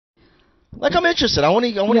Like, I'm interested. I want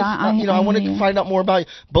to, I want to find out more about you.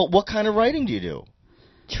 But what kind of writing do you do?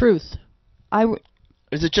 Truth.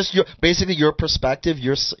 Is it just basically your perspective,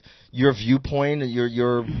 your viewpoint,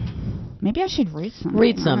 your? Maybe I should read something.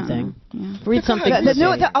 Read something. Yeah. Read something.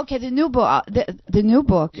 The new book. The new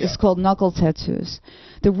book is called Knuckle Tattoos.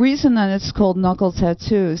 The reason that it's called Knuckle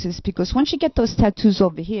Tattoos is because once you get those tattoos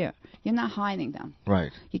over here, you're not hiding them.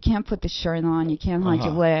 Right. You can't put the shirt on. You can't hide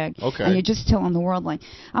your leg. Okay. And you're just telling the world, like,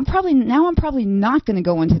 I'm probably not going to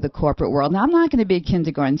go into the corporate world. Now, I'm not going to be a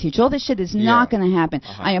kindergarten teacher. All this shit is not going to happen.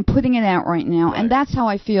 I am putting it out right now. Right. And that's how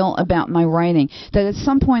I feel about my writing. That at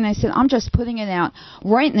some point I said, I'm just putting it out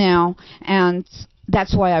right now, and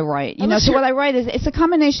that's why I write. You know, so what I write is, it's a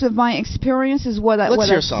combination of my experiences, what I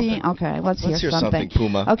see. Okay, let's hear something.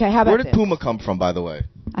 Puma. Okay, how about Where did Puma come from, by the way?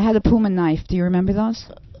 I had a Puma knife. Do you remember those?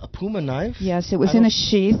 A Puma knife? Yes, it was in a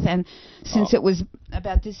sheath, and since it was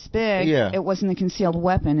about this big, it wasn't a concealed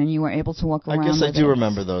weapon, and you were able to walk around with it. I guess I do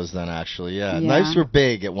remember those then, actually, Knives were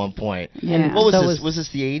big at one point. Yeah. And what was this? Was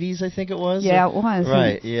this the 80s, I think it was? Yeah, it was.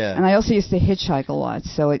 Right, And I also used to hitchhike a lot,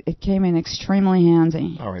 so it came in extremely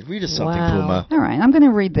handy. All right, read us something, Puma. All right, I'm going to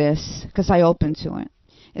read this, because I opened to it.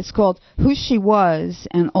 It's called Who She Was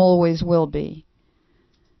and Always Will Be.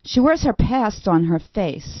 She wears her past on her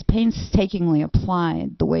face, painstakingly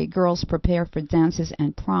applied, the way girls prepare for dances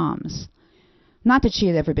and proms. Not that she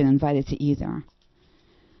had ever been invited to either.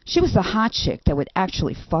 She was the hot chick that would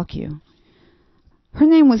actually fuck you. Her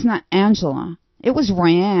name was not Angela. It was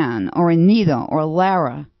Ryan or Anita or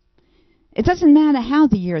Lara. It doesn't matter how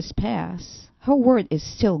the years pass. Her word is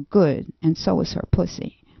still good, and so is her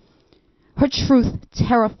pussy. Her truth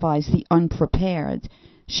terrifies the unprepared.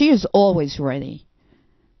 She is always ready.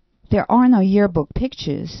 There are no yearbook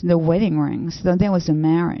pictures, no wedding rings, though there was a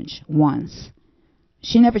marriage once.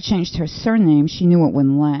 She never changed her surname. She knew it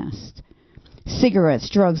wouldn't last. Cigarettes,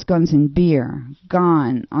 drugs, guns, and beer.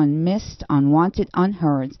 Gone, unmissed, unwanted,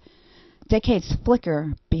 unheard. Decades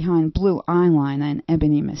flicker behind blue eyeliner and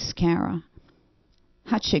ebony mascara.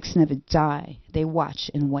 Hot chicks never die. They watch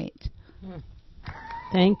and wait.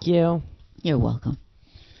 Thank you. You're welcome.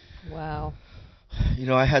 Wow. You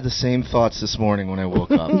know, I had the same thoughts this morning when I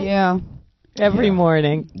woke up. Every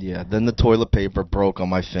morning. Yeah, then the toilet paper broke on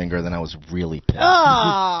my finger, then I was really pissed.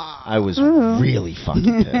 I was really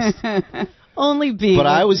fucking pissed. Only B. But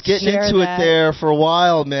I was getting into it there for a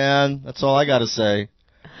while, man. That's all I got to say.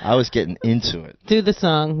 I was getting into it. Do the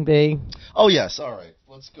song, B. Oh, yes. All right.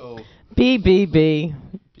 Let's go. B, B, B.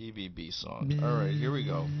 B, B, B song. All right, here we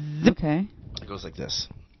go. Okay. It goes like this.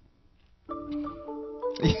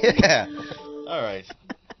 Yeah. All right.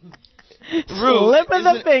 Slip of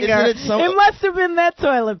the finger. It must have been that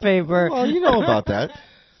toilet paper. Well, you know about that.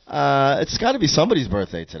 It's got to be somebody's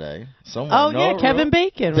birthday today. Someone. Oh, yeah, Kevin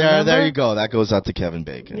Bacon. There you go. That goes out to Kevin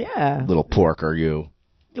Bacon. Yeah. Little porker, you.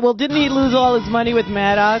 Well, didn't he lose all his money with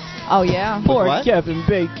Maddox? Oh, yeah. Poor Kevin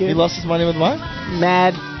Bacon. He lost his money with what?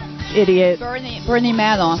 Mad idiot. Bernie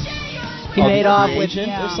Madoff. He made off with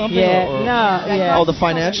or something? Yeah, Oh, the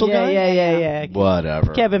financial guy? Yeah.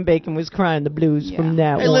 Whatever. Kevin Bacon was crying the blues from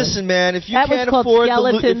that one. Hey, listen, man, if you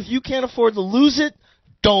can't afford to lose it,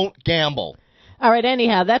 don't gamble. All right,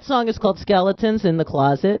 anyhow, that song is called Skeletons in the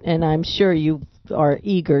Closet, and I'm sure you are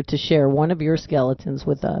eager to share one of your skeletons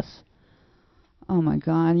with us. Oh my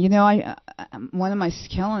God! You know, one of my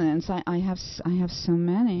skeletons. I have so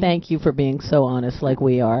many. Thank you for being so honest, like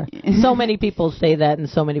we are. So many people say that, and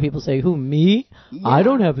so many people say, "Who, me? Yeah. I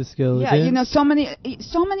don't have a skeleton." Yeah, you know, so many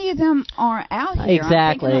of them are out here.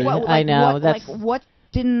 Exactly. I know. That's what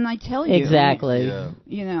didn't I tell you? Exactly. Yeah.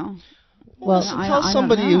 You know. Well, tell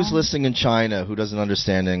somebody who's listening in China who doesn't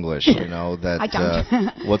understand English, you know,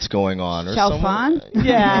 that what's going on. Or someone,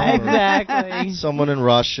 yeah, exactly. Someone in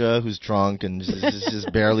Russia who's drunk and is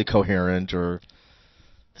just barely coherent, or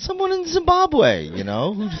someone in Zimbabwe, you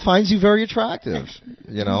know, who finds you very attractive,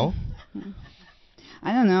 you know.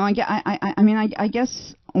 I don't know. I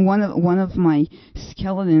guess one of my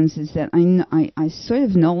skeletons is that I sort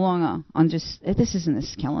of no longer understand. This isn't a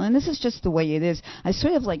skeleton. This is just the way it is. I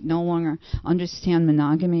sort of no longer understand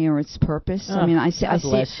monogamy or its purpose. Oh, I see.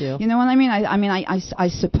 You know what I mean? I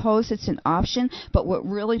suppose it's an option, but what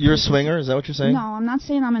really you're a swinger? Is that what you're saying? No, I'm not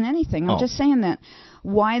saying I'm in anything. I'm just saying that.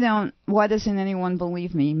 Why doesn't anyone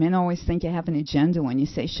believe me? Men always think you have an agenda when you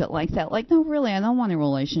say shit like that. Like, no, really, I don't want a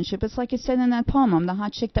relationship. It's like it said in that poem, I'm the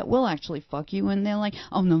hot chick that will actually fuck you. And they're like,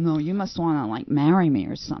 oh, no, you must want to, marry me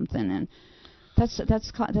or something. And that's sort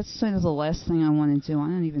of the last thing I want to do. I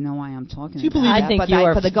don't even know why I'm talking about that. I think you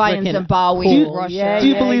are for the guy in Zimbabwe, Russia. Do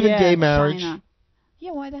you believe in gay marriage? China.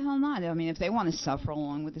 Yeah, why the hell not? I mean, if they want to suffer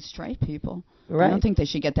along with the straight people, right. I don't think they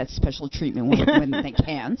should get that special treatment when they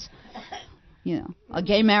can't. a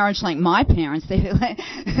gay marriage like my parents.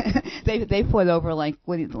 They put over like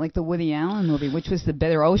the Woody Allen movie, which was The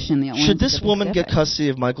Bitter Ocean. The Should this Atlantic woman get Pacific. custody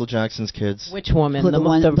of Michael Jackson's kids? Which woman? Who,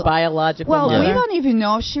 The biological Well, mother? we don't even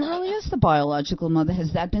know if she really is the biological mother.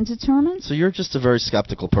 Has that been determined? So you're just a very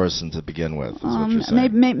skeptical person to begin with, is what you're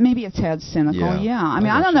saying. Maybe a tad cynical. Yeah. I mean,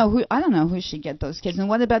 I don't know who should get those kids. And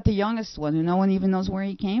what about the youngest one, who no one even knows where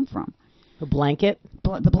he came from? The blanket?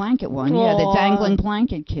 The blanket one, Aww. the dangling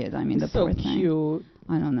blanket kid. I mean, the So poor thing. cute.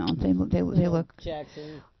 I don't know. They look.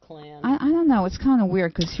 Jackson clan. I don't know. It's kind of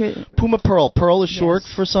weird because here. Puma Pearl. Pearl is short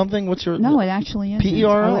Yes. for something? What's your... No, it actually is.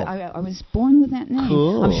 P-E-R-L. I was born with that name.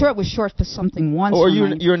 Cool. I'm sure it was short for something once. Or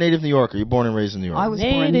when you're a native New Yorker. You're born and raised in New York. I was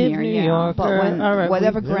born Native here, New yeah. Yorker. But when All right,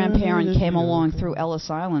 whatever we- grandparent came along through Ellis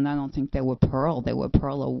Island, I don't think they were Pearl. They were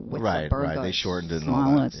Pearl or Witzelberg. Right. They shortened it and all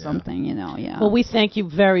Smollett, that, yeah. something, yeah. Well, we thank you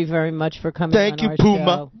very, very much for coming Thank on you, our Puma.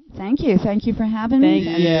 show. Thank you for having me.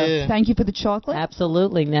 Thank And, you. thank you for the chocolate.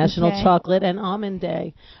 Absolutely. National Okay. Chocolate and Almond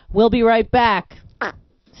Day. We'll be right back.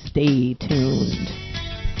 Stay tuned.